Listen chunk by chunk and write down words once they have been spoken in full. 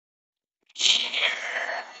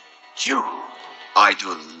You. I do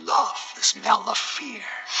love the smell of fear.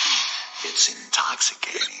 It's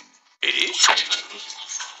intoxicating. It is?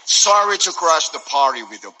 Sorry to crash the party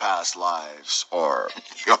with your past lives, or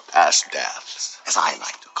your past deaths, as I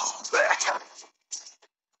like to call them.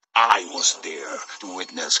 I was there to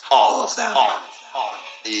witness all of them.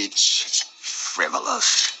 Each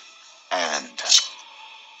frivolous.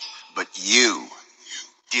 But you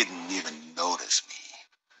didn't even notice me.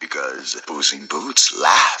 Because Puss in Boots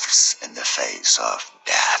laughs in the face of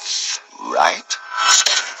death, right?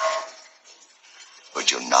 But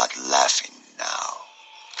you're not laughing now.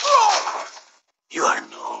 You are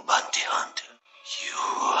no bounty hunter. You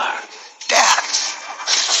are death.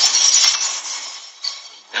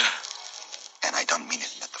 And I don't mean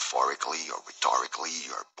it metaphorically or rhetorically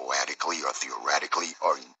or poetically or theoretically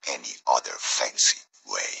or in any other fancy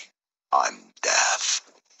way. I'm death,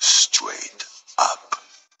 straight up.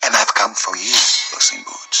 And I've come for you, Puss in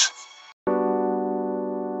Boots.